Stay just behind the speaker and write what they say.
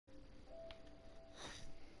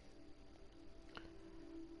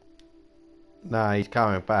No, he's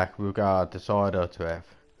coming back. We've got to decide how to have.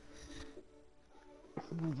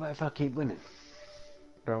 What if I keep winning?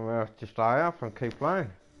 Then we'll have to stay up and keep playing.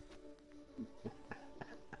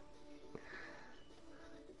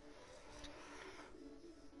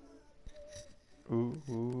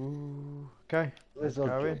 Ooh. Okay. Where's Let's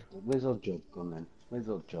our go job? in. Where's our job gone then? Where's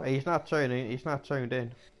our job? He's not tuning. He's not tuned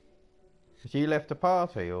in. Has he left the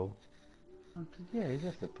party or? Yeah, he's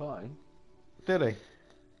left the party. Did he?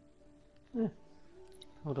 Yeah.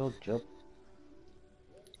 Odd job.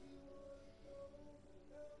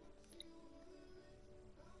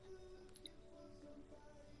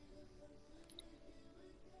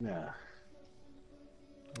 Yeah.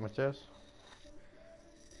 What's this?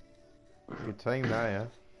 Good team there,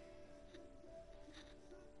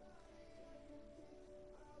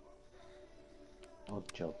 yeah.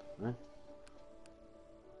 Odd job, eh?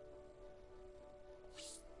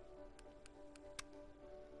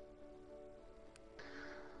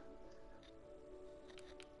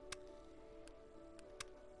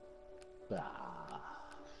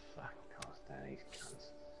 Fuck, can't stand these cunts.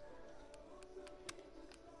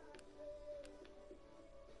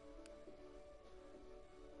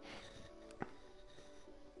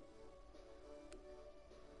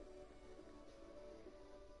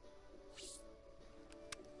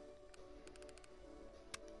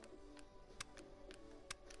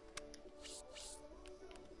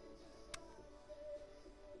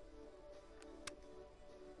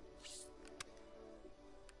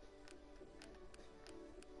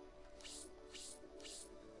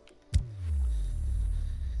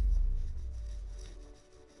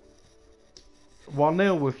 One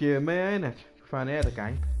 0 with you and me, ain't it? We finally had a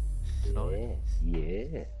game tonight.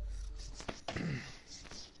 Yeah.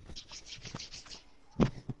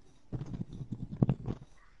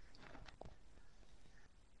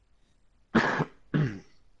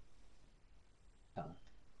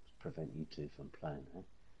 Prevent you two from playing, eh?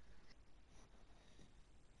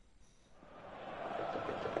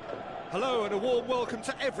 Hello and a warm welcome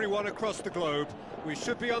to everyone across the globe. We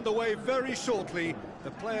should be underway very shortly.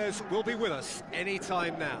 The players will be with us any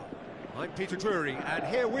time now. I'm Peter Drury, and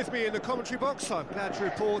here with me in the commentary box, I'm glad to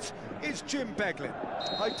report, is Jim Beglin.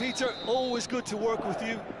 Hi Peter, always good to work with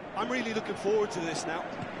you. I'm really looking forward to this now.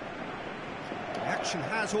 The action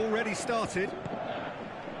has already started.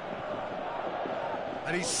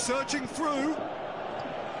 And he's surging through.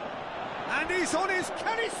 And he's on his...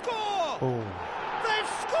 Can he score? Oh. They've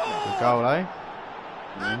scored! Goal, eh?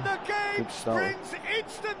 And the game springs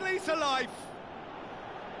instantly to life.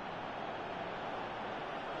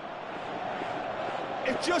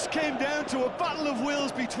 It just came down to a battle of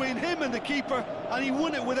wills between him and the keeper, and he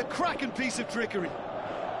won it with a cracking piece of trickery.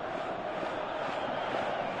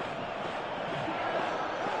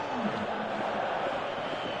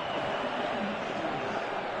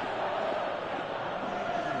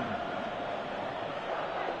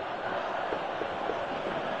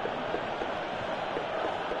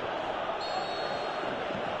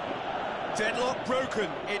 Deadlock broken,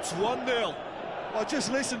 it's 1-0. Well,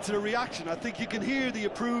 just listen to the reaction. I think you can hear the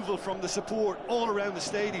approval from the support all around the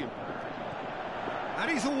stadium.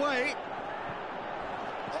 And he's away.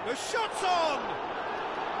 The shot's on!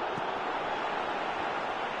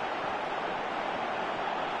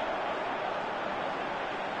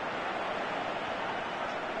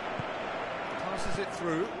 Passes it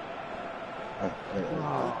through.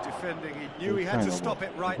 Good defending, he knew he had to stop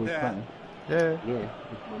it right there. Yeah. Yeah,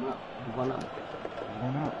 one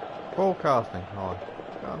up. Broadcasting. Oh,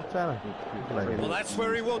 I'm telling you. Well, that's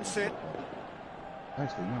where he wants it.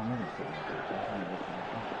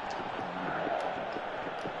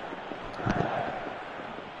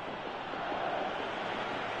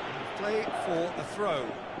 Play for a throw.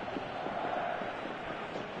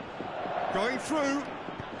 Going through.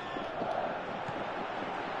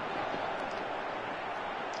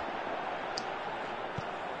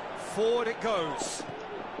 Forward it goes.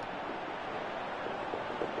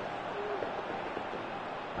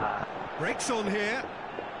 Breaks on here.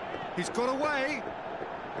 He's got away.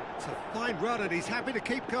 It's a fine run and he's happy to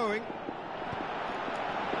keep going.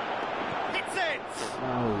 Hits it!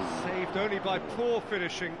 Oh. Saved only by poor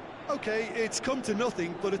finishing. Okay, it's come to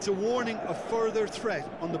nothing, but it's a warning of further threat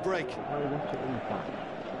on the break.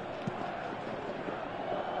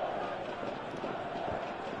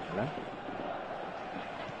 Hello?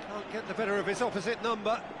 Can't get the better of his opposite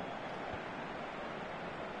number.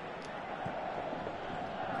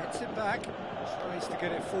 Gets it back. Tries to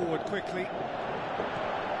get it forward quickly.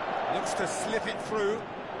 Looks to slip it through.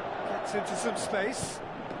 Gets into some space.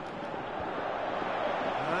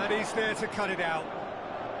 And he's there to cut it out.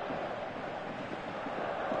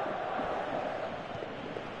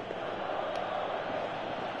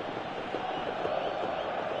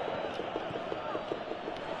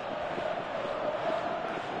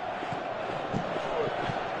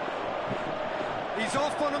 He's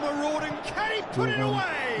off on a marauding. Can he put it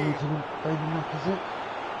away?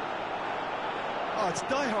 Oh, it's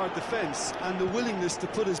die-hard defence and the willingness to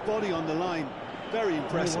put his body on the line. Very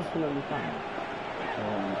impressive. Cross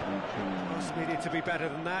needed to be better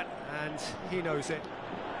than that, and he knows it.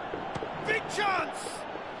 Big chance!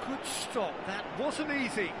 Good stop, that wasn't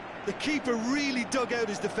easy. The keeper really dug out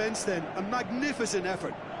his defence then. A magnificent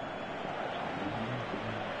effort.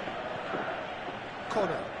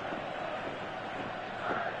 Connor.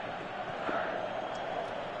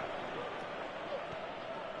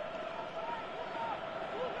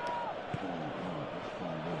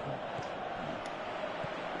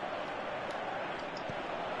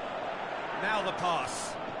 Now the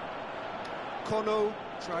pass. Kono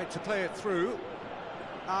tried to play it through.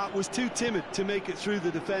 Was too timid to make it through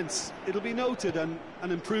the defence. It'll be noted and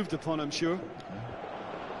improved upon, I'm sure.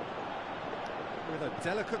 With a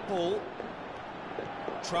delicate ball.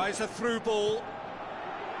 Tries a through ball.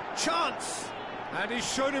 Chance! And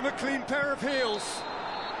he's shown him a clean pair of heels.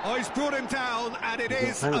 Oh, he's brought him down, and it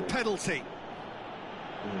is a penalty.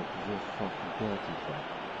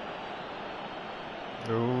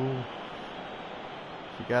 Oh.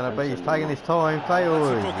 You gotta be, he's taking his time, play That's a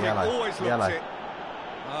away. booking, always looked it.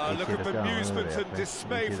 He Look should of have gone amusement earlier, and but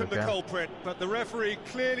dismay he should from the have gone. culprit, but the referee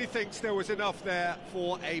clearly thinks there was enough there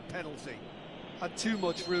for a penalty. Had too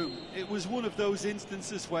much room. It was one of those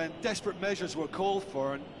instances when desperate measures were called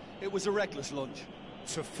for and it was a reckless lunge.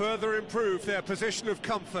 To further improve their position of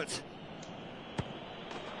comfort.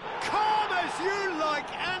 Calm as you like,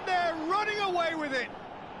 and they're running away with it.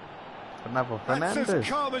 Another That's as Fernandez.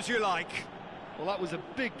 calm as you like. Well, that was a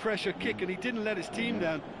big pressure kick and he didn't let his team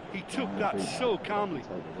down. He took that so calmly.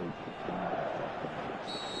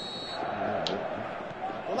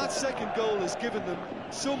 Well, that second goal has given them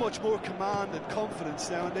so much more command and confidence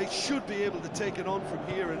now, and they should be able to take it on from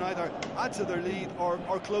here and either add to their lead or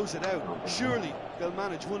close it out. Surely they'll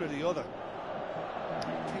manage one or the other.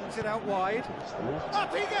 Pings it out wide.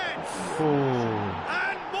 Up he gets! Oh.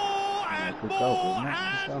 And more and more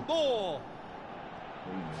and more.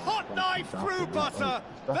 Hot knife through butter.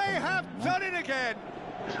 They have done it again.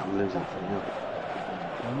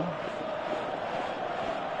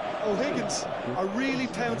 O'Higgins are really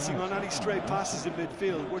pouncing on any stray passes in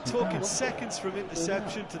midfield. We're talking seconds from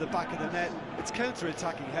interception to the back of the net. It's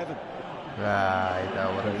counter-attacking heaven. Right,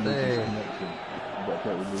 that what I'm saying.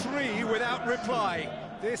 3 without reply.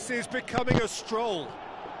 This is becoming a stroll.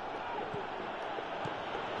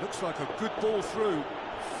 Looks like a good ball through.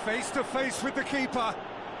 Face to face with the keeper.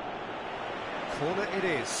 Corner it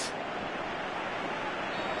is.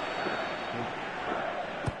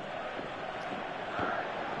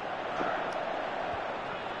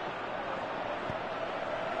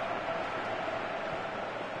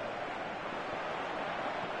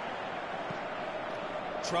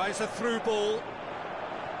 Tries a through ball.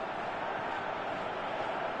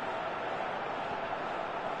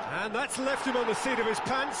 And that's left him on the seat of his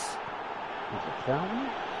pants. Some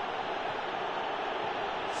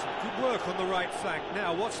good work on the right flank.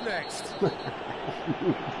 Now, what's next?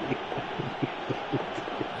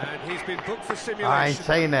 And he's been booked for simulation. I ain't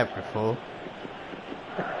seen that before.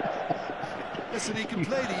 Listen, he can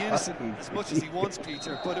play the innocent as much as he wants,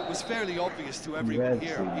 Peter, but it was fairly obvious to everyone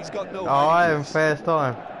here. He's got no... Oh, I haven't first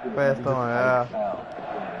time. First time, yeah.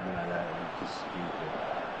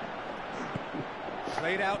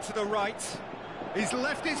 Played out to the right. He's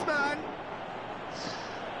left his man.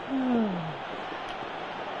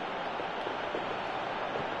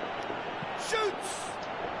 Shoots!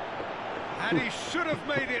 And he should have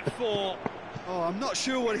made it 4. Oh, I'm not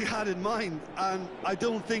sure what he had in mind, and I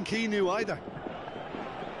don't think he knew either.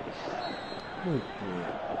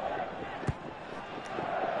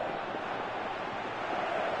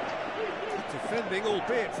 Defending,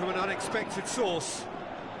 albeit from an unexpected source.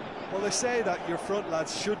 Well, they say that your front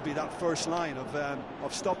lads should be that first line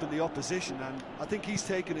of stopping the opposition, and I think he's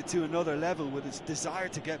taken it to another level with his desire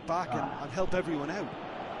to get back and help everyone out.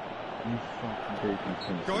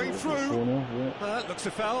 Going through. Looks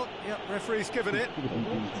a foul. Yep, referee's given it.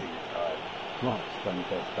 Shots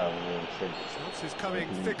is coming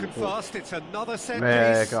thick and fast. It's another set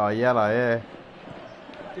Yeah, piece. got a yellow, yeah.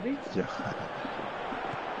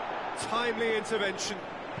 Timely intervention.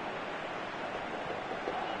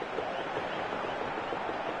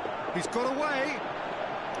 He's got away.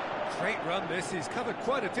 Great run this. He's covered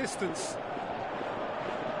quite a distance.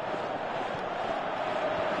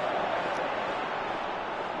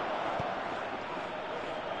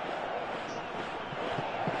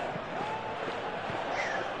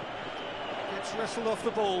 Gets wrestled off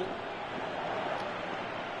the ball.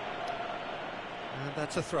 And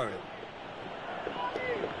that's a throw-in.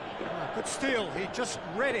 Good steal, he just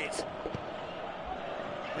read it.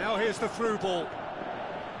 Now here's the through ball.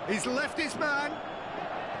 He's left his man.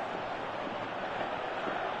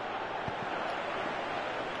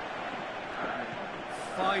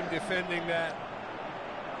 Fine defending there.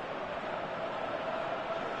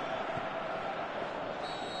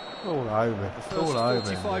 All over. The It's first all over.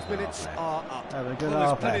 45 minutes are up. Have a good Well, there's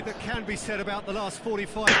half, plenty lads. that can be said about the last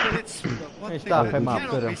 45 minutes, but one Let's thing start that him up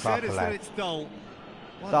cannot good be and said is proper, that lads. it's dull.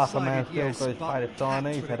 Darker man One-sided, still yes, got his but fight of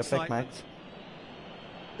Chinese, packed with had a big excitement. match.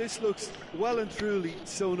 This looks well and truly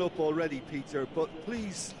sewn up already, Peter, but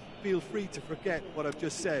please feel free to forget what I've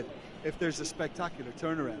just said if there's a spectacular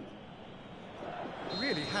turnaround. It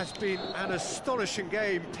really has been an astonishing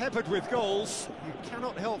game, peppered with goals. You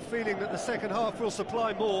cannot help feeling that the second half will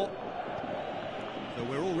supply more. So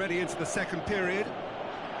we're already into the second period.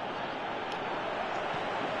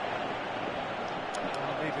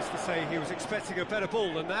 Well, needless to say, he was expecting a better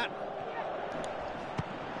ball than that.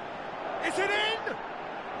 Is it in?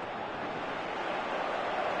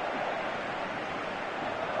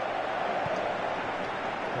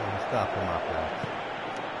 Start him up, lads.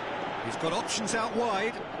 He's got options out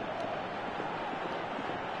wide.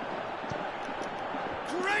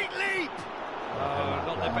 Great leap! Oh,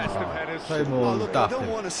 not the best of headers. Two more Well, look, I stuff don't him.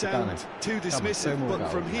 want to sound Done too Come on, two dismissive, more but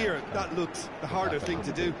goals, from mate. here, that looked the harder thing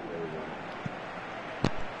to do.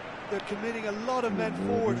 They're committing a lot of men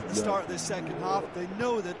forward at the start of this second half. They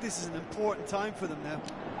know that this is an important time for them now.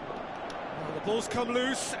 Well, the ball's come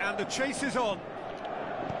loose and the chase is on.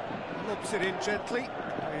 Lobs it in gently.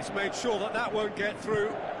 He's made sure that that won't get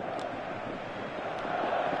through.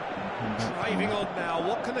 Driving on now.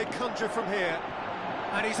 What can they conjure from here?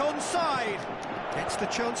 And he's onside. Gets the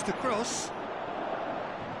chance to cross.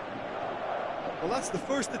 Well, that's the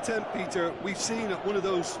first attempt, Peter, we've seen at one of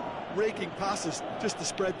those raking passes just to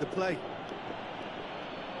spread the play.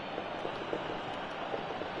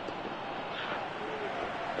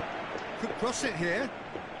 Could cross it here.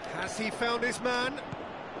 Has he found his man?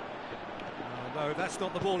 Oh, no, that's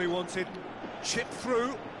not the ball he wanted. Chip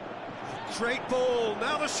through. Great ball.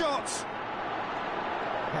 Now the shot.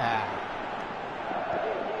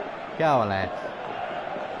 Go on, lads.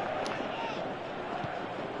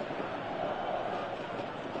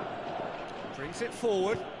 Brings it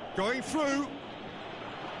forward. Going through.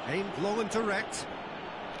 Aimed long and direct.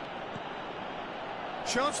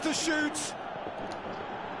 Chance to shoot.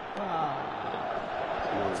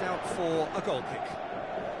 It's out for a goal kick.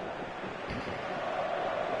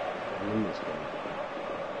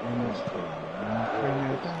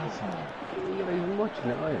 You're not even watching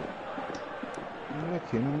it, are you? I'm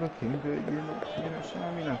looking, but you're not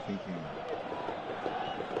showing me nothing.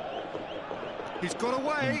 He's got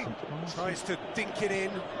away. Tries to dink it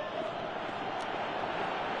in.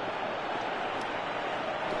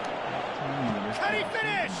 Can he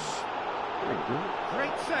finish?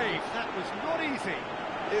 Great save. That was not easy.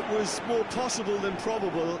 It was more possible than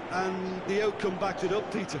probable, and the outcome backed it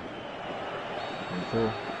up, Peter.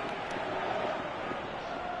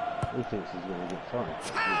 He thinks he's going to get time.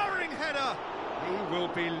 Towering header. He will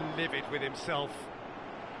be livid with himself.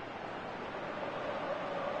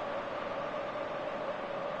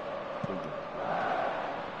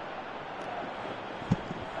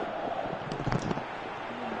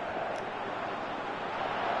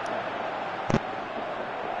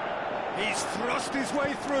 He's thrust his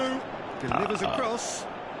way through. Delivers across.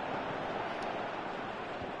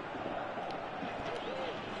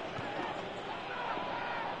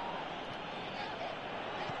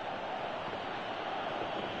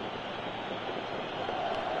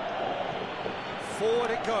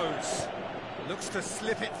 Forward it goes. Looks to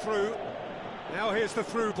slip it through. Now here's the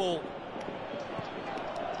through ball.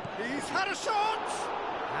 He's had a shot!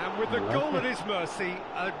 And with the goal at his mercy,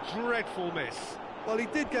 a dreadful miss. Well, he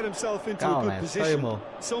did get himself into Go a on, good lads, position. two more.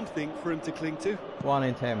 Something for him to cling to. 1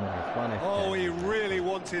 in 10 minutes. 1 in 10. Oh, he really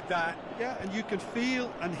wanted that. Yeah, and you can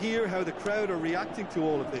feel and hear how the crowd are reacting to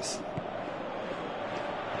all of this.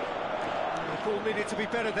 The ball needed to be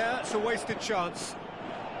better there. It's a wasted chance.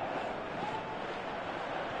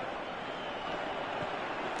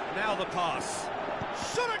 Now the pass.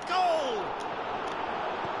 Shot at goal!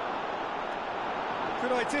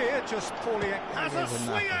 Good idea, just poorly. Has a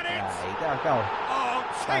swing at it! Go. Oh,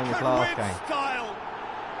 Same as taken last with game. style!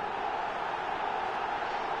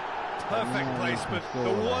 Perfect placement,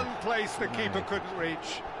 the one place the keeper couldn't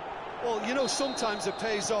reach. Well, you know, sometimes it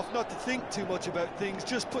pays off not to think too much about things,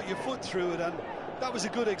 just put your foot through it, and that was a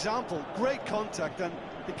good example. Great contact, and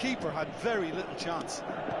the keeper had very little chance.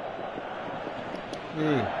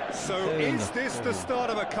 Yeah. So is this the start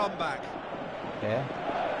of a comeback? Yeah.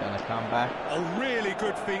 Gonna come back. Oh, really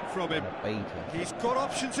good feet from him. Beat him. He's got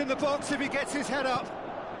options in the box if he gets his head up.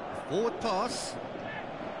 Forward pass.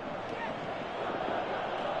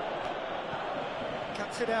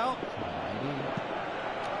 Cuts it out.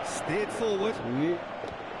 Steered forward.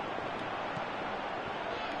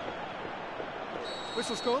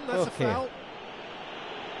 Whistle's gone, that's a foul.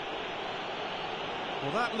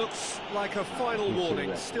 Well, that looks like a final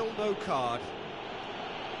warning. Still no card.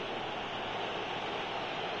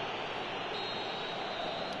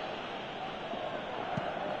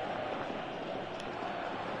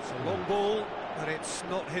 It's a long ball, but it's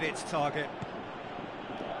not hit its target.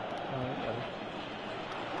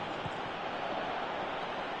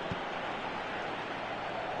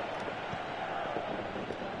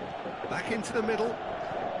 Back into the middle.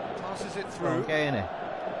 Passes it through. Okay, innit?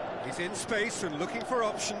 He's in space and looking for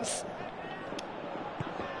options.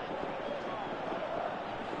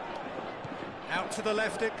 Out to the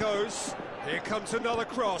left it goes. Here comes another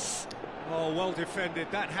cross. Oh, well defended.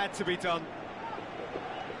 That had to be done.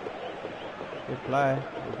 Good play.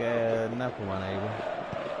 We'll get another one,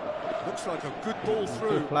 even. Looks like a good ball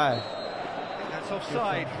through. Good play. I think that's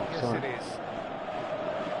offside. Yes, it is.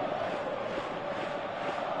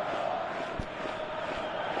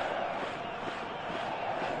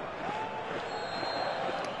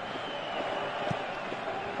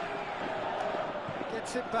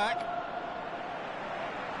 Gets it back.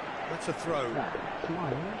 That's a throw. Come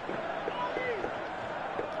on, man.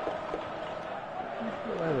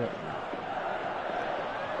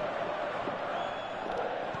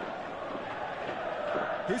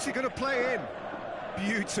 Who's he going to play in?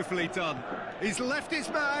 Beautifully done. He's left his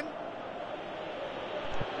man.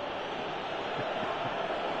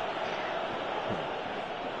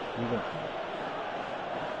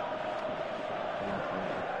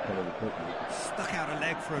 Stuck out a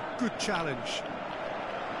leg for a good challenge.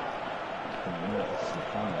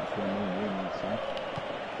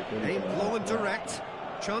 Aimed low and direct.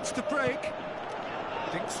 Chance to break.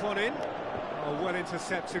 Dinks one in. Oh, well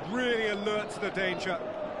intercepted. Really alert to the danger.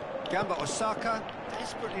 Gamba Osaka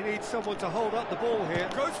desperately needs someone to hold up the ball here.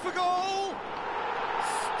 Goes for goal!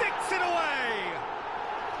 Sticks it away!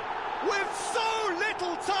 With so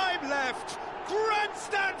little time left!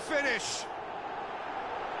 Grandstand finish!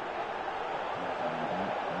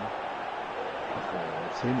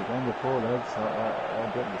 I've seen it done before, lads, so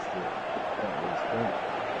I'll get this to it.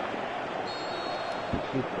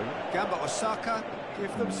 Gamba Osaka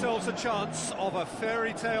give themselves a chance of a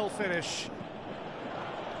fairy tale finish.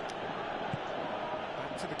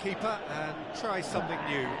 Back to the keeper and try something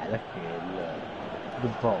new. The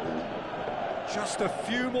ball. Just a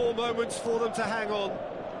few more moments for them to hang on.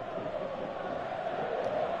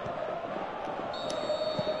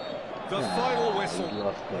 The final whistle.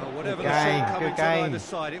 Whatever the shortcomings on either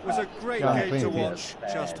side, it was a great game to watch.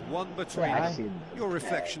 Just one between them. Your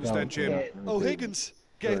reflections then, Jim. O'Higgins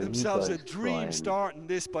gave themselves a dream start in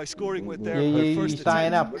this by scoring with their first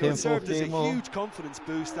sign up, attempt. Tim, It served as a more. huge confidence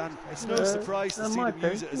boost, and it's no surprise to see them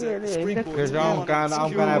use it as a springboard. Because to go I'm on going and to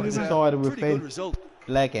secure have what is a decided with pretty good Finn result.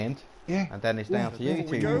 Legend, Yeah. and then it's down to you Here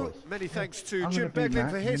we two. go. boys. Many thanks to I'm Jim gonna be Beglin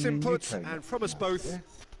Matt, for his and you input, train and it. from us both,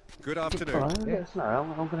 good afternoon. Alright, let us know.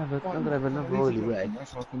 I'm gonna have another oily red.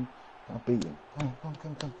 So I'll beat him. Come.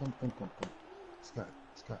 Let's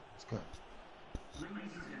go.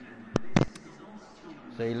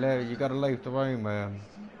 See, you got to leave the room, Vincent.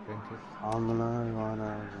 I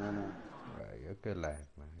know. Right, you're a good lad,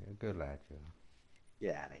 man. You're a good lad, you know.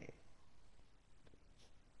 Get out of here.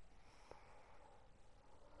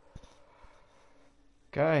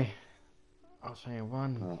 Okay, I'll say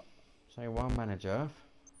one manager.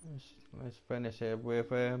 Let's finish it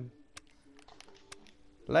with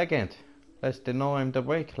Legend. Let's deny him the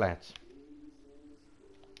week, lads.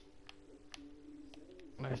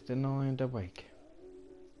 Let's deny him the week.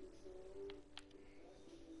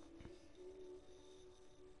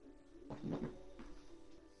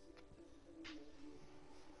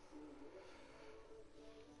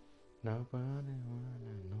 Nobody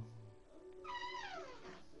wanna know.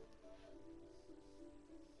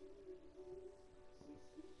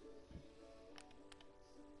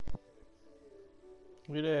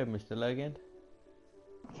 You there, Mr. Legend?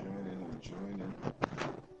 I'm joining.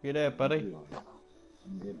 You there, buddy?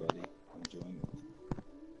 I'm here, buddy. I'm joining.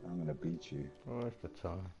 I'm gonna beat you. Oh, it's the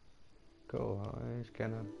time. Cool, he's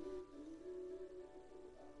gonna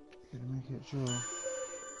Gonna make it sure.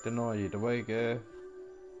 deny you the week, You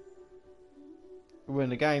win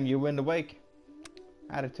the game, you win the week.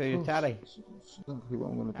 Add it to your tally. That's exactly what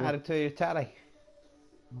I'm gonna do. Add it to your tally.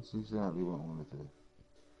 That's exactly what I'm gonna do.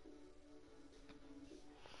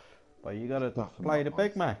 But you gotta Definitely play the not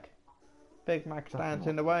Big once. Mac. Big Mac stands Definitely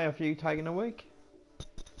in the way of you taking a week.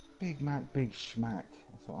 Big Mac, big schmack.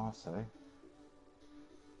 That's what I say.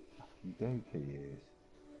 Fucking dookie he is.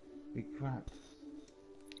 Big crap.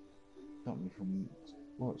 Stop me from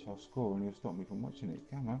watch. I'll score and he'll stop me from watching it.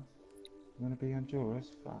 Come on. You wanna be Honduras?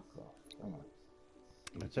 Fuck off. Come on.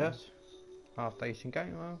 That's it. Half decent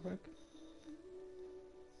game, I think.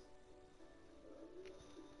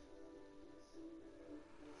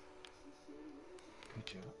 Good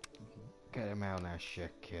job. Get him out now,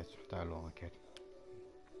 shit, kid. Don't like it.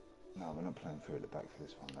 No, we're not playing through at the back for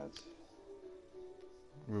this one, lads.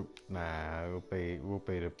 Nah, we'll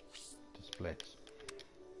be the splits.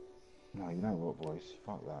 No, you know what, boys?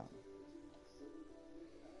 Fuck that.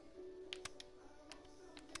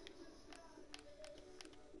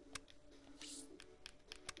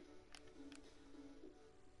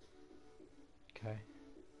 Okay.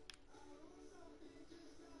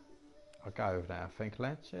 I'll go with that, I think,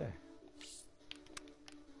 lads, yeah.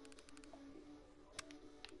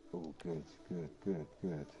 Oh, good, good, good,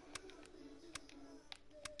 good.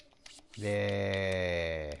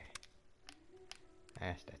 Yeah.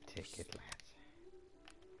 That's the ticket, lads.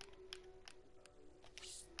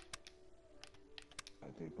 I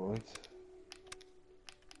do, boys.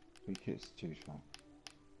 3 kits to choose from.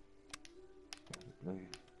 Go the blue.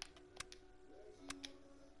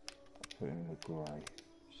 I'll put in the grey.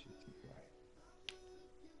 Shitty grey.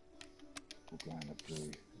 We'll go in the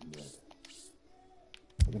blue and red.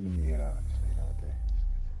 Put them in the yellow, actually, that'll do.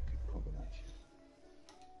 Good combination.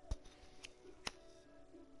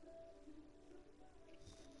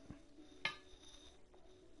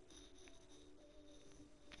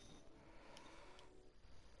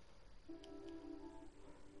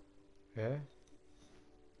 Yeah.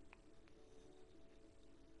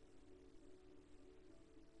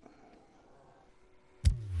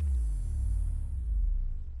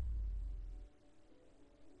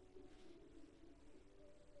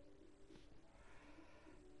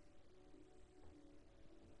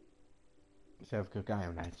 Let's have a good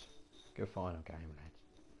game, lads. Good final game, lads.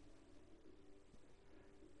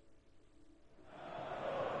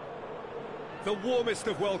 The warmest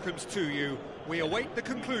of welcomes to you. We await the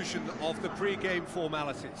conclusion of the pre-game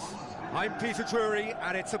formalities. I'm Peter Drury,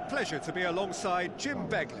 and it's a pleasure to be alongside Jim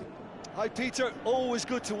Begley. Hi, Peter. Always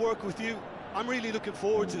good to work with you. I'm really looking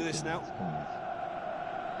forward to this now.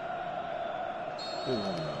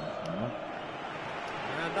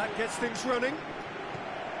 And that gets things running.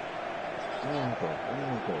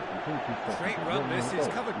 Great run this, he's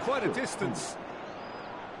covered quite a distance.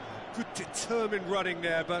 Good determined running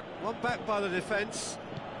there, but one back by the defence.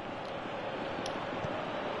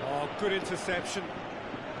 Oh, good interception.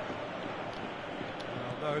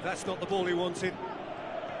 Oh, no, that's not the ball he wanted.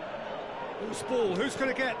 Loose ball, who's going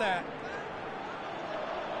to get that?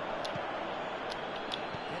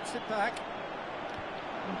 Gets it back.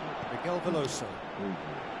 Miguel Veloso.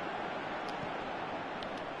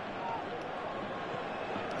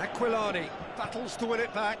 Aquilani battles to win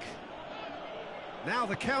it back. Now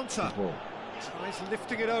the counter. Tries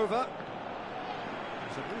lifting it over.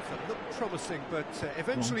 It's a move that looked promising, but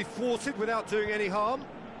eventually thwarted without doing any harm.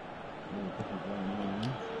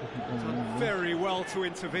 Done very well to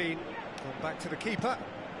intervene. Gone back to the keeper.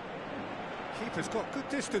 Keeper's got good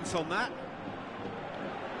distance on that.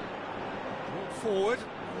 Brought forward.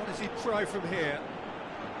 What does he try from here?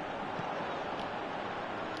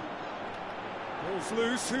 Ball's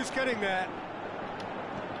loose. Who's getting there?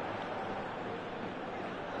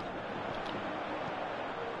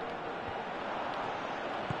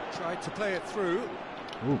 Tried to play it through.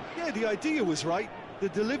 Ooh. Yeah, the idea was right. The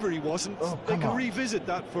delivery wasn't. Oh, they come can on. revisit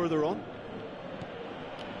that further on.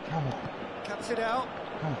 Come on. Cuts it out.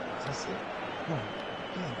 Come on. That's it. Come on.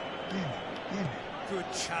 In. Good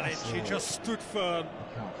challenge. That's He it. just stood firm.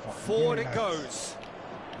 I can't fucking Forward do it that. goes.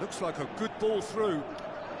 Looks like a good ball through.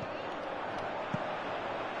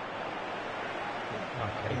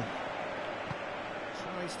 Okay.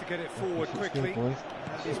 Tries to get it forward It's quickly. good, boys.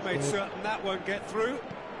 And he's It's made good. certain that won't get through.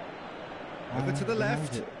 Over to the Made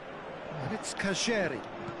left. it. And it's Kajeri.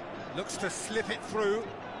 Looks to slip it through.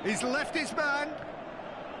 He's left his man.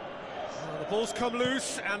 Oh, the ball's come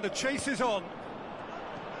loose and the chase is on.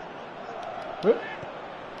 Oh.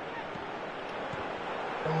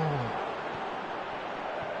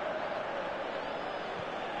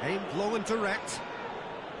 Aimed long and direct.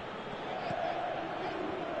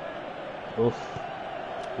 Oof.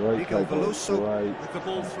 Great Miguel play, boys. Veloso Great. with the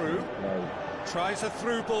ball through. Great. Tries a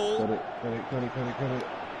through ball. Got it.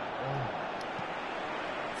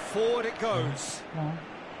 Forward it goes. Go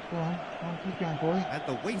on, keep going, boy. And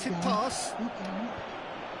the weighted Keep going. pass. Keep going.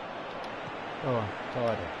 Oh,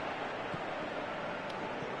 tidy.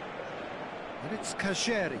 And it's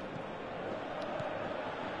Kasheri.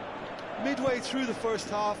 Midway through the first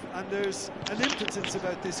half, and there's an impotence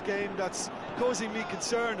about this game that's causing me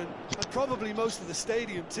concern, and probably most of the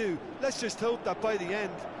stadium too. Let's just hope that by the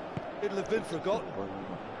end it'll have been forgotten.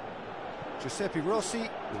 Giuseppe Rossi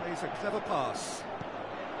plays a clever pass.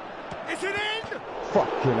 Is it in?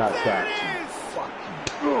 Fucking that's There that. it is!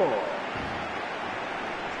 Oh.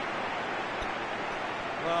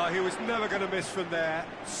 Well, he was never going to miss from there.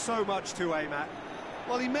 So much to aim at.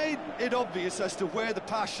 Well, he made it obvious as to where the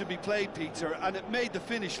pass should be played, Peter, and it made the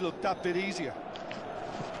finish look that bit easier.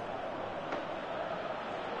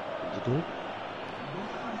 Did you do it?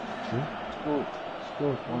 See?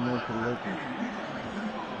 Scored 1-0 for the Legends.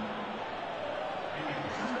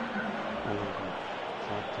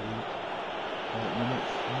 5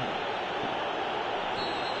 minutes.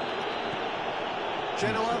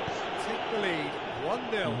 Genoa take the lead,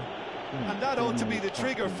 1-0. And that ought to be the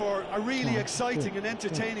trigger for a really exciting and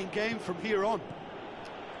entertaining game from here on.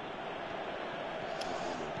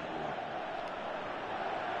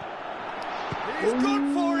 He's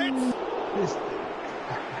gone for it!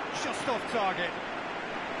 Just off target.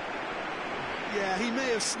 Yeah, he may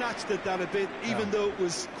have snatched at that a bit, even though it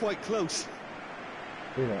was quite close.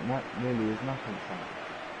 See that, Matt nearly is nothing, son.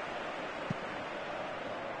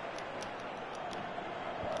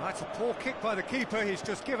 That's a poor kick by the keeper, he's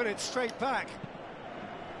just given it straight back.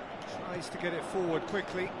 Tries to get it forward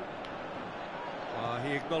quickly.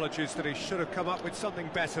 He acknowledges that he should have come up with something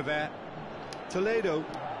better there. Toledo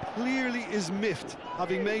clearly is miffed,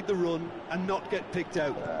 having made the run and not get picked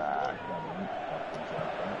out.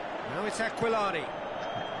 Now it's Aquilani.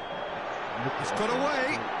 He's got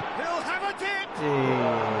away. He'll have a dip.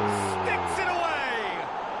 Sticks it away.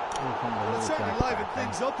 Well, it certainly livened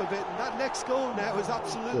things up a bit, and that next goal now is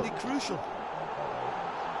absolutely crucial.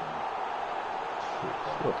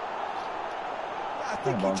 I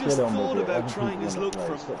think he just thought about trying his luck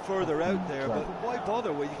from further out there, but why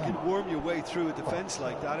bother when you can worm your way through a defence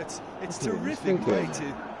like that? It's a terrific way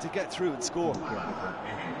to get through and score. Yeah.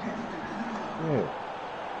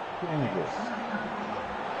 Dangerous.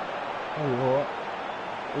 Oh, what?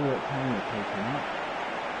 All that time you're taking up.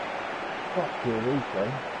 Fuck your replay.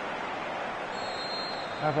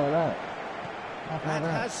 How about that? That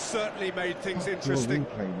has certainly made things interesting.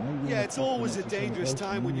 Yeah, it's always a dangerous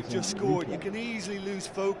time when you've just scored. You can easily lose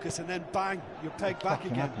focus and then bang, you're pegged back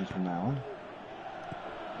again. Happens from now on.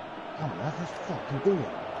 Come on, let's fucking do it.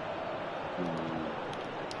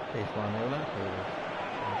 It's 1-0 left.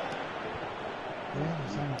 Yeah,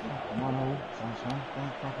 the same fucking 1-0, sunshine.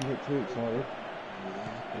 Don't fucking get too excited.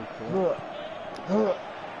 Look.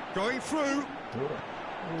 Going through.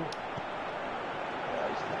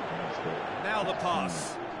 Now the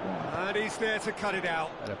pass. And he's there to cut it out.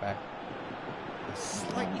 Better back. A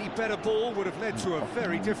slightly better ball would have led to a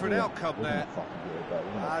very different outcome there.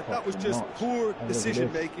 That was just poor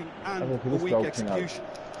decision-making and a weak execution.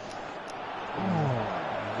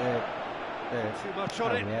 Too much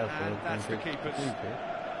on it, and that's the keeper's.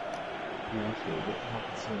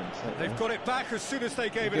 They've got it back as soon as they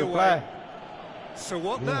gave it away. So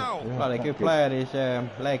what now? Well, a good player at his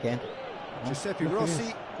leg end. Giuseppe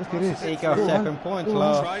Rossi. Look at this. He got 7 points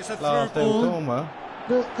last October.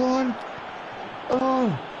 Look, go on.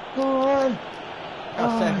 Oh, go on.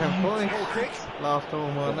 Got 7 points Ball kick. last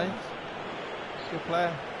tournament. Good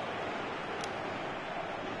player.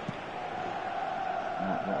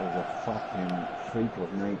 That was a fucking freak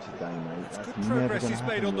of nature day, mate. That's Good never progress gonna he's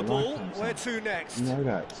happen made on in the your ball. lifetime, son. Where to next? You know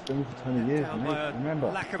that. It's been for 20 years, Down by mate. a Remember.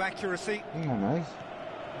 lack of accuracy. Hang on, mate.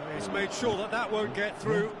 He's made sure that that won't get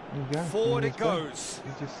through. There you go. Forward There it you go. goes.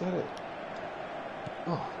 You just said it.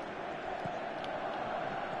 Oh.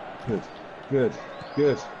 Good.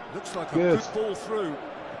 Looks like a Good. good ball through.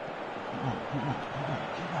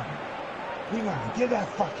 Come on, get that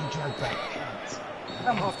fucking joke back.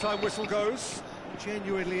 Half-time whistle goes.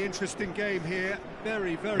 Genuinely interesting game here.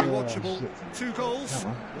 Very, very watchable. shit. 2 goals,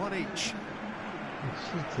 Come 1 each.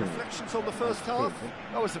 Reflections on the first half?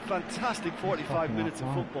 That was a fantastic 45 minutes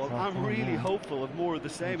of football. I'm really hopeful of more of the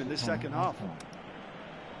same in this second half.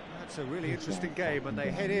 That's a really interesting game, and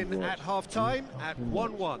they head in at half-time at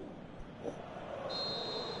 1-1.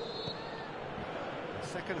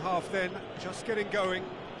 Second half then, just getting going.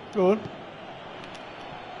 Good.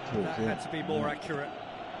 That had to be more accurate.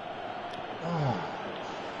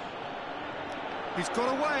 He's got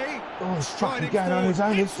away. Oh, he's Striding fucking going on his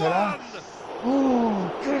own, It's this fella. one!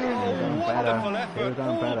 Oh, good. Oh, wonderful better. effort, Done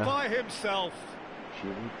all better. by himself.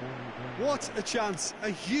 What a chance, a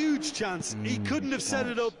huge chance. He couldn't have set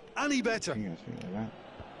it up any better. Yes, like that.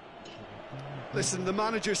 Listen, the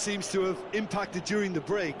manager seems to have impacted during the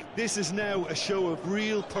break. This is now a show of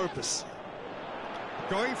real purpose.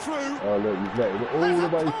 Going through. Oh look, you've let it all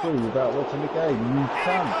the way through without watching the game. You In it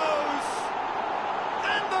can. goes!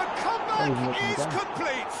 And the comeback watching is the game.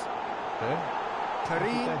 complete. Good.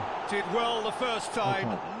 Karim did well the first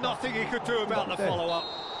time. Nothing he could do about the follow-up.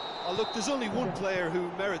 Oh, look, there's only one player who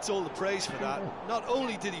merits all the praise for that. Not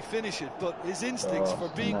only did he finish it, but his instincts for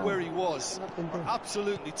being where he was are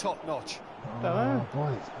absolutely top-notch. Oh,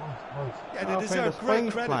 boys. And I they think deserve the great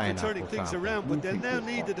Spain's credit playing for turning up or things something. around, but they'll now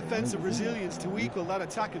need the defensive resilience to equal that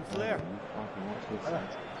attacking flair.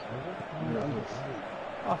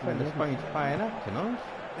 I think the Spain's playing up tonight.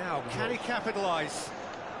 Now, can he capitalise?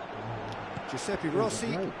 Giuseppe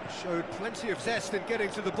Rossi showed plenty of zest in getting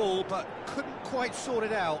to the ball, but couldn't quite sort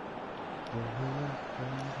it out.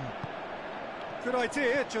 Good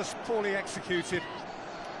idea, just poorly executed.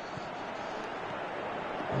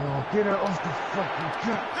 Oh, get her off the fucking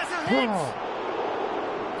track. Has a hit!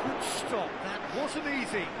 Good stop, that wasn't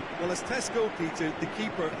easy. Well, as Tesco, Peter, the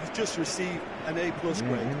keeper has just received an A+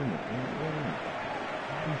 grade.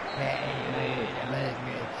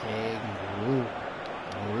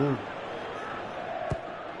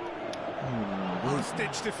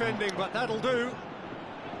 Last-ditch defending, but that'll do.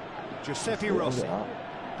 Giuseppe Rossi.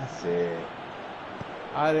 That's it.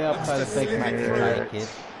 Hurry up, Looks to so big slip match it tonight, through. kid.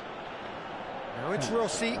 Now it's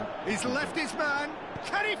Rossi. He's left his man.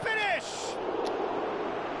 Can he finish?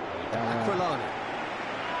 Aquilani.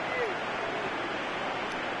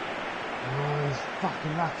 Oh, he's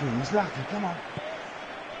fucking lucky. He's lucky. Come on.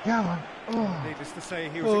 Come on. Oh, Needless to say,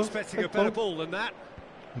 he was expecting a better ball than that.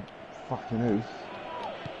 fucking who?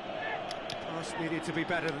 Pass needed to be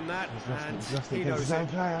better than that, and He's lost he against his knows own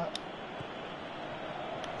it. player.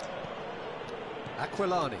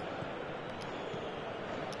 Aquilani.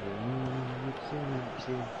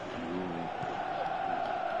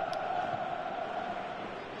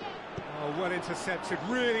 Oh, well intercepted,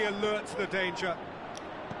 really alert to the danger.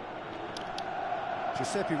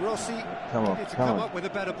 Giuseppe Rossi Come on, needed to come come on. up with a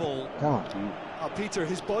better ball. Come on. Peter,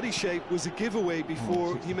 his body shape was a giveaway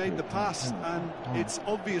before he made the pass, and its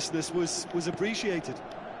obviousness was appreciated.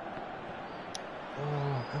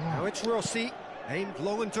 Oh, come Now on. it's Rossi, aimed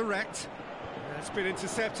long and direct. That's been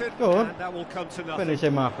intercepted, Go on. and that will come to nothing. Finish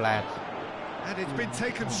him off, lads. And it's been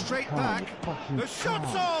taken straight come on, back. you fucking The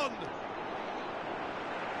shot's can't. on!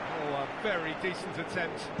 Oh, a very decent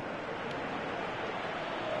attempt.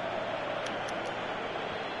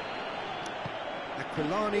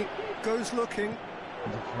 Aquilani goes looking.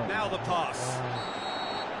 Now the pass.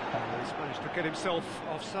 He's managed to get himself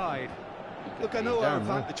offside. Look, I know our Damn,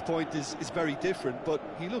 man. vantage point is very different, but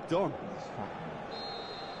he looked on. He's fucking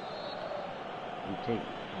You take.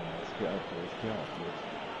 Come on, let's get up here. Let's get up here.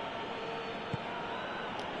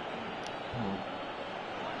 Come on.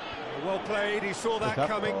 Well played, he saw that Pick up.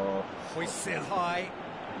 coming. Oh, We sit high.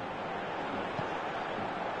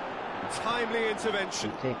 Timely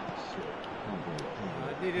intervention. take this shit. Can't do it.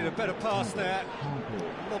 Can't do it. Needed a better pass there. Can't do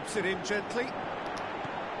it. Lobs it in gently.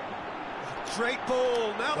 Great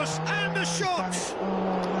ball. Now and the shot.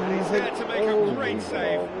 And he's there to make a great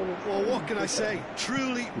save. Well, what can I say?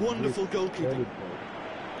 Truly wonderful goalkeeping.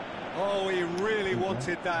 Oh, he really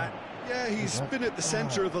wanted that. Yeah, he's been at the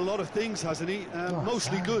centre of a lot of things, hasn't he?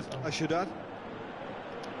 Mostly good, I should add.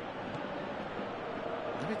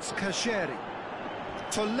 And it's Cacheri.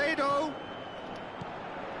 Toledo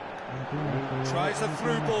tries a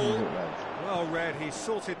through ball. Well read, he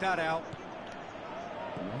sorted that out.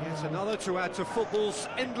 Yet another to add to football's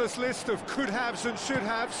endless list of could-haves and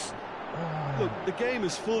should-haves. Look, the game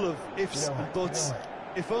is full of ifs and buts.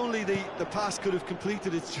 If only the pass could have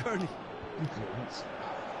completed its journey.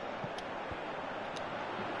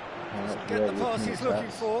 Get the pass he's looking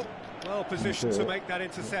for. Well positioned to make that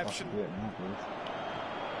interception.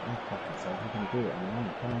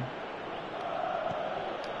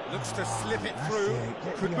 Looks to slip it through.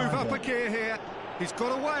 Could move up a gear here. He's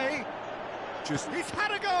got away. He's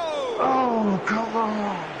had a go! Oh, come on!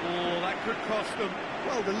 Oh, that could cost them.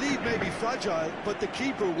 Well, the lead may be fragile, but the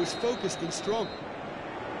keeper was focused and strong.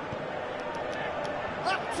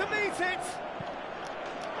 Up to meet it!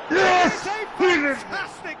 Yes! It's a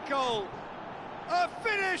fantastic goal! A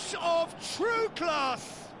finish of true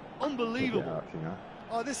class! Unbelievable.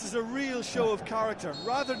 Oh, this is a real show of character.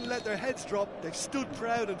 Rather than let their heads drop, they've stood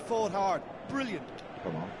proud and fought hard. Brilliant.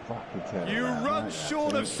 Come on, fucking tell You run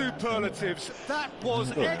short of superlatives. That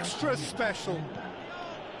was extra special.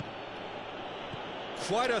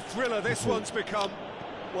 Quite a thriller this one's become.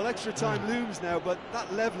 Well, extra time looms now, but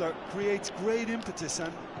that leveller creates great impetus,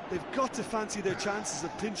 and they've got to fancy their chances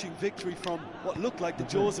of pinching victory from what looked like the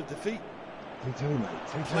jaws of defeat. 2-2, mate.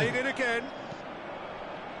 2-2. Played in again.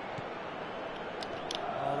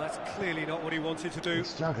 Oh, that's clearly not what he wanted to do. He's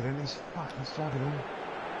struggling. He's fucking struggling.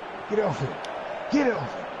 Get it off him. Get it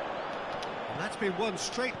off him. And that's been won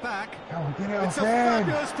straight back. Come on, get it It's off a him.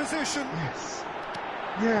 fabulous position. Yes.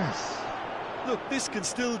 Yes. Look, this can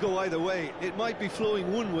still go either way. It might be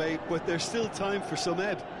flowing one way, but there's still time for some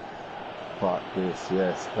ebb. Fuck this.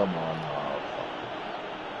 Yes. Come on. Oh,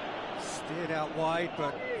 fuck. Steered out wide,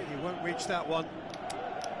 but he won't reach that one.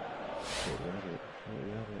 Thought we had it. Thought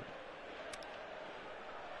we had it.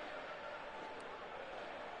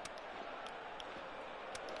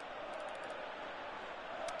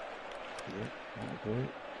 Yeah, that'll do it.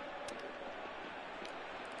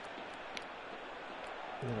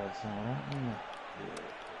 You'll have some of that, won't you? Yeah.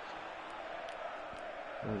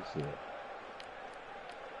 Where's it?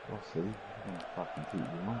 Rossi, you're gonna fucking keep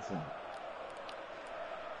your months out.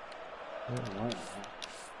 Yeah, right.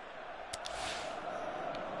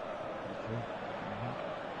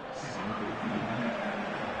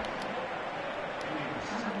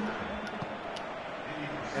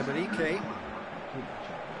 Emenike.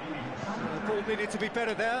 The ball needed to be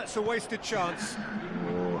better there. It's a wasted chance.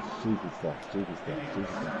 Oh, stupid stuff, stupid stuff, stupid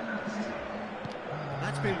stuff.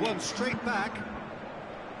 That's been won straight back.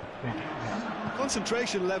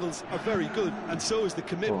 Concentration levels are very good, and so is the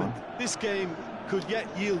commitment. This game could yet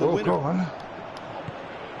yield a Oh, winner. go on.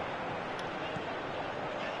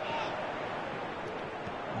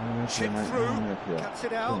 Chip through, cuts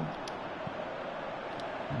it out.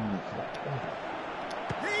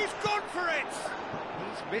 He's gone for it!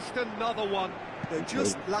 He's missed another one. They're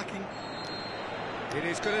just lacking. It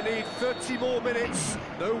is going to need 30 more minutes.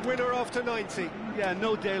 No winner after 90. Yeah,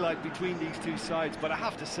 no daylight between these two sides, but I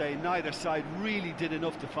have to say neither side really did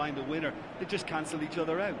enough to find a winner. They just cancelled each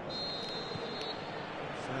other out.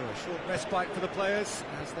 So a short respite for the players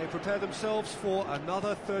as they prepare themselves for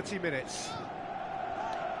another 30 minutes.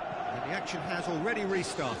 And the action has already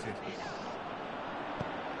restarted.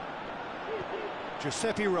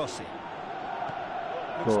 Giuseppe Rossi.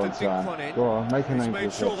 Go on, Looks to dink Sam. one in. Go on, make a He's name for made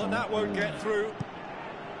yourself, sure that Sam. that won't get through.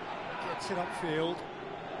 Gets it upfield.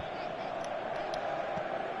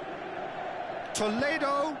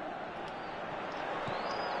 Toledo.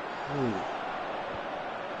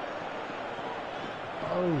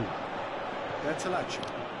 Oh. Bertolacci.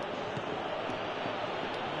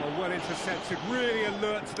 Oh, well intercepted, really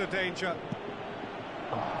alert to the danger.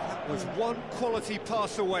 That was one quality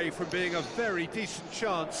pass away from being a very decent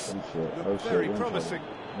chance. Looked very promising.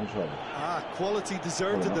 No trouble. Ah, quality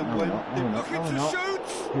deserted them when they Looking to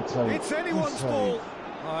shoot! Good save. It's anyone's Good save. ball.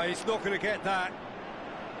 Ah, he's not going to get that.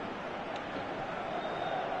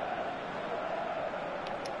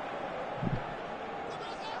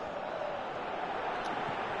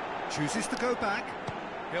 Chooses to go back.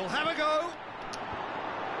 He'll have a go.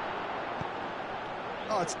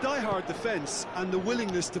 Oh, it's die-hard defence and the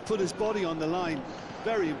willingness to put his body on the line.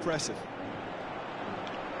 Very impressive.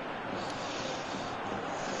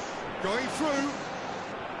 Going through.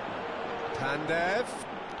 Pandev.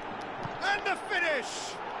 And the finish!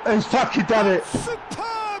 He's fucking done it!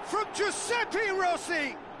 Superb from Giuseppe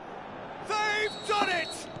Rossi! They've done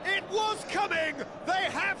it! It was coming! They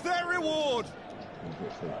have their reward!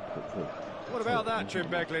 What about that, Jim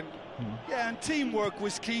Beglin? Yeah, and teamwork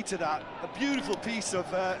was key to that. A beautiful piece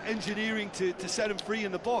of engineering to set him free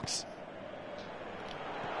in the box.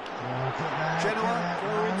 Genoa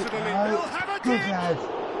go into the lead. They'll have a Good kick! lad.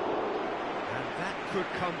 And that could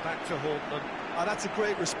come back to haunt them. Ah, that's a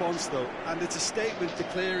great response, though, and it's a statement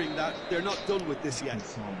declaring that they're not done with this yet.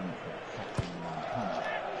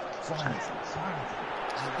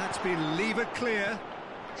 And that's been levered clear.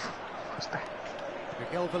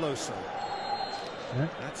 Miguel Veloso.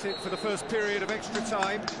 That's it for the first period of extra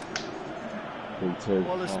time.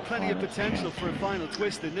 Well, there's plenty of potential for a final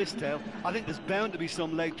twist in this tale. I think there's bound to be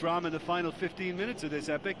some late drama in the final 15 minutes of this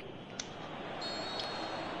epic.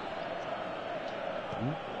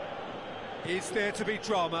 Is there to be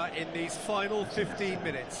drama in these final 15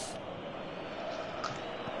 minutes?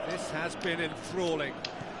 This has been enthralling.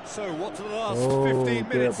 So what do the last 15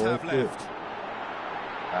 minutes have left?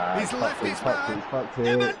 He's left his man.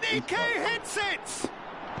 Emenike hits it!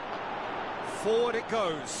 Forward it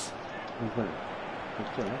goes.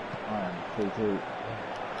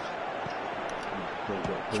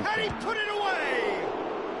 Can he put it away?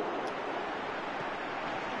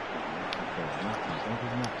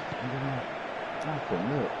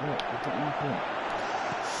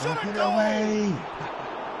 Should have gone.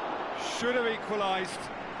 Should have equalised.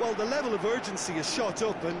 Well, the level of urgency is shot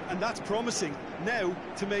up, and that's promising. Now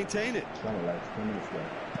to maintain it.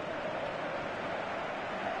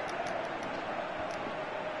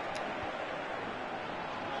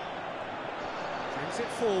 it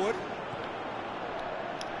forward.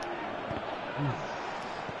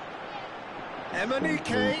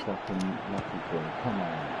 Emenike. Fucking lucky thing. Come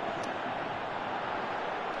on.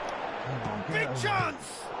 Come on, get Big over.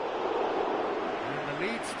 chance! And the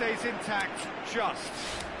lead stays intact, just.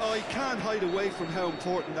 Oh, he can't hide away from how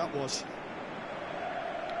important that was.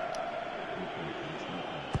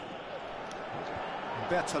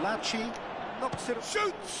 Bertolacci knocks it,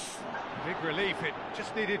 shoots! Big relief, it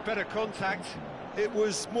just needed better contact. It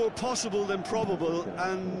was more possible than probable,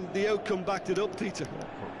 and the outcome backed it up, Peter.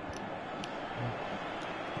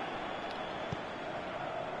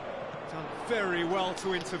 Done very well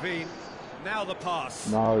to intervene. Now the pass.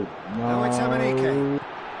 No, Now it's Emenike.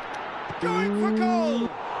 Going for goal!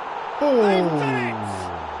 Oh. They've done it!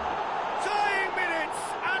 Dying minutes,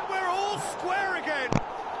 and we're all square again.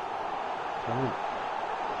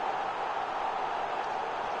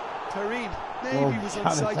 Perrine maybe was trying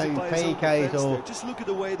to unsighted take by his own PKs defence or- there. Just look at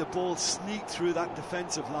the way the ball sneaked through that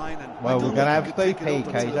defensive line. And Well, we're don't going to think have he two could pick it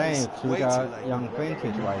up PKs, until it ain't was we? 'Cause we way too got late. young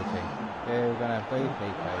vintage waiting. Yeah, we're going to have two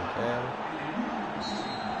PKs, yeah.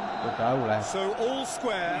 Good goal, lad. So all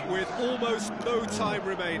square with almost no time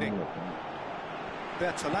remaining.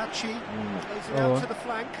 Bertolacci plays it out to the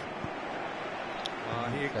flank.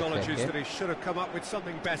 He acknowledges it. that he should have come up with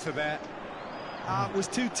something better there. Was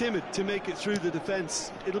too timid to make it through the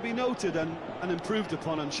defence. It'll be noted and improved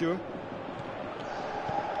upon, I'm sure.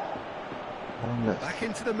 How long left? Back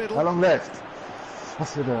into the middle. How long left? I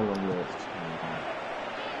said how long left.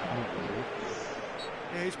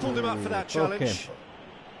 Yeah, he's pulled him up for that Fuck challenge. him.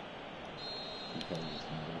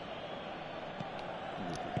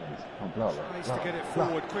 Tries to get it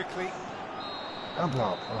forward quickly.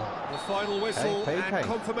 The final whistle Hey, and hey.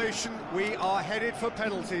 confirmation. We are headed for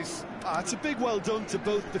penalties. It's a big well done to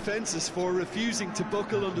both defences for refusing to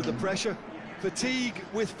buckle under the pressure. Fatigue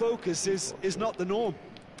with focus is not the norm.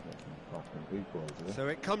 So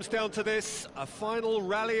it comes down to this, a final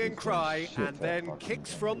rallying cry, and then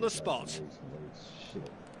kicks from the spot.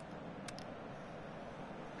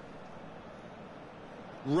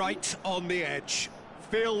 Right on the edge.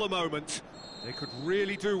 Feel the moment. They could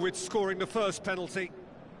really do with scoring the first penalty.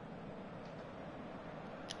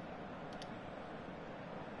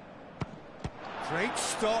 Great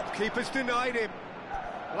stop, keeper's denied him.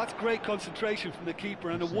 Well, that's great concentration from the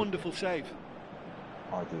keeper and a wonderful save.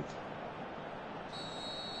 I did.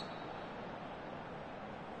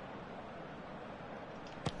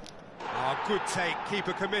 Good take,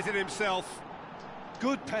 keeper committed himself.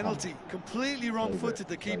 Good penalty, completely wrong-footed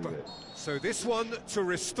the keeper. So this one to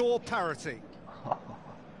restore parity.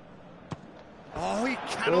 Oh, he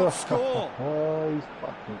cannot score. Oh, he's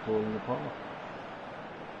fucking falling apart.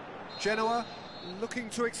 Genoa looking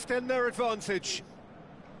to extend their advantage.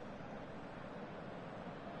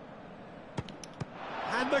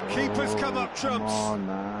 And the keeper's come up Come trumps. on,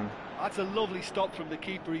 man. That's a lovely stop from the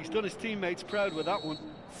keeper. He's done his teammates proud with that one.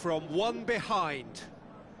 From one behind.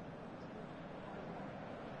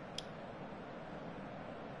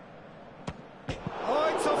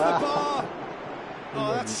 Oh, it's off the bar.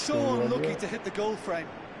 Oh, that's so unlucky to hit the goal frame.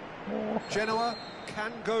 Genoa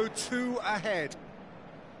can go two ahead.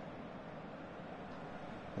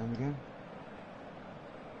 Down again.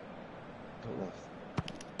 Top left.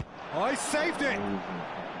 Oh, he saved it.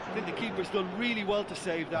 I think the keeper's done really well to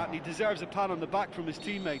save that, and he deserves a pat on the back from his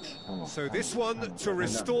teammates. So this one to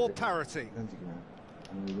restore parity. And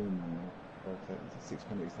we win now. 6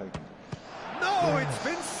 penalties taken. No, it's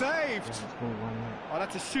been saved. Oh,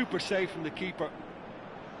 that's a super save from the keeper.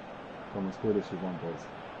 Come on, score this with one, boys.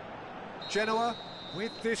 Genoa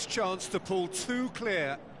with this chance to pull two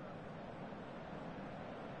clear.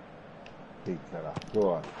 Big fella. Go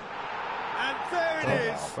on. And there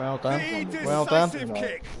it is. Well done. The Well done. decisive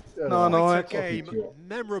kick. No, no, What a it's game.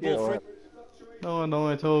 Memorable for no, no,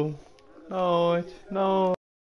 at all. No, no.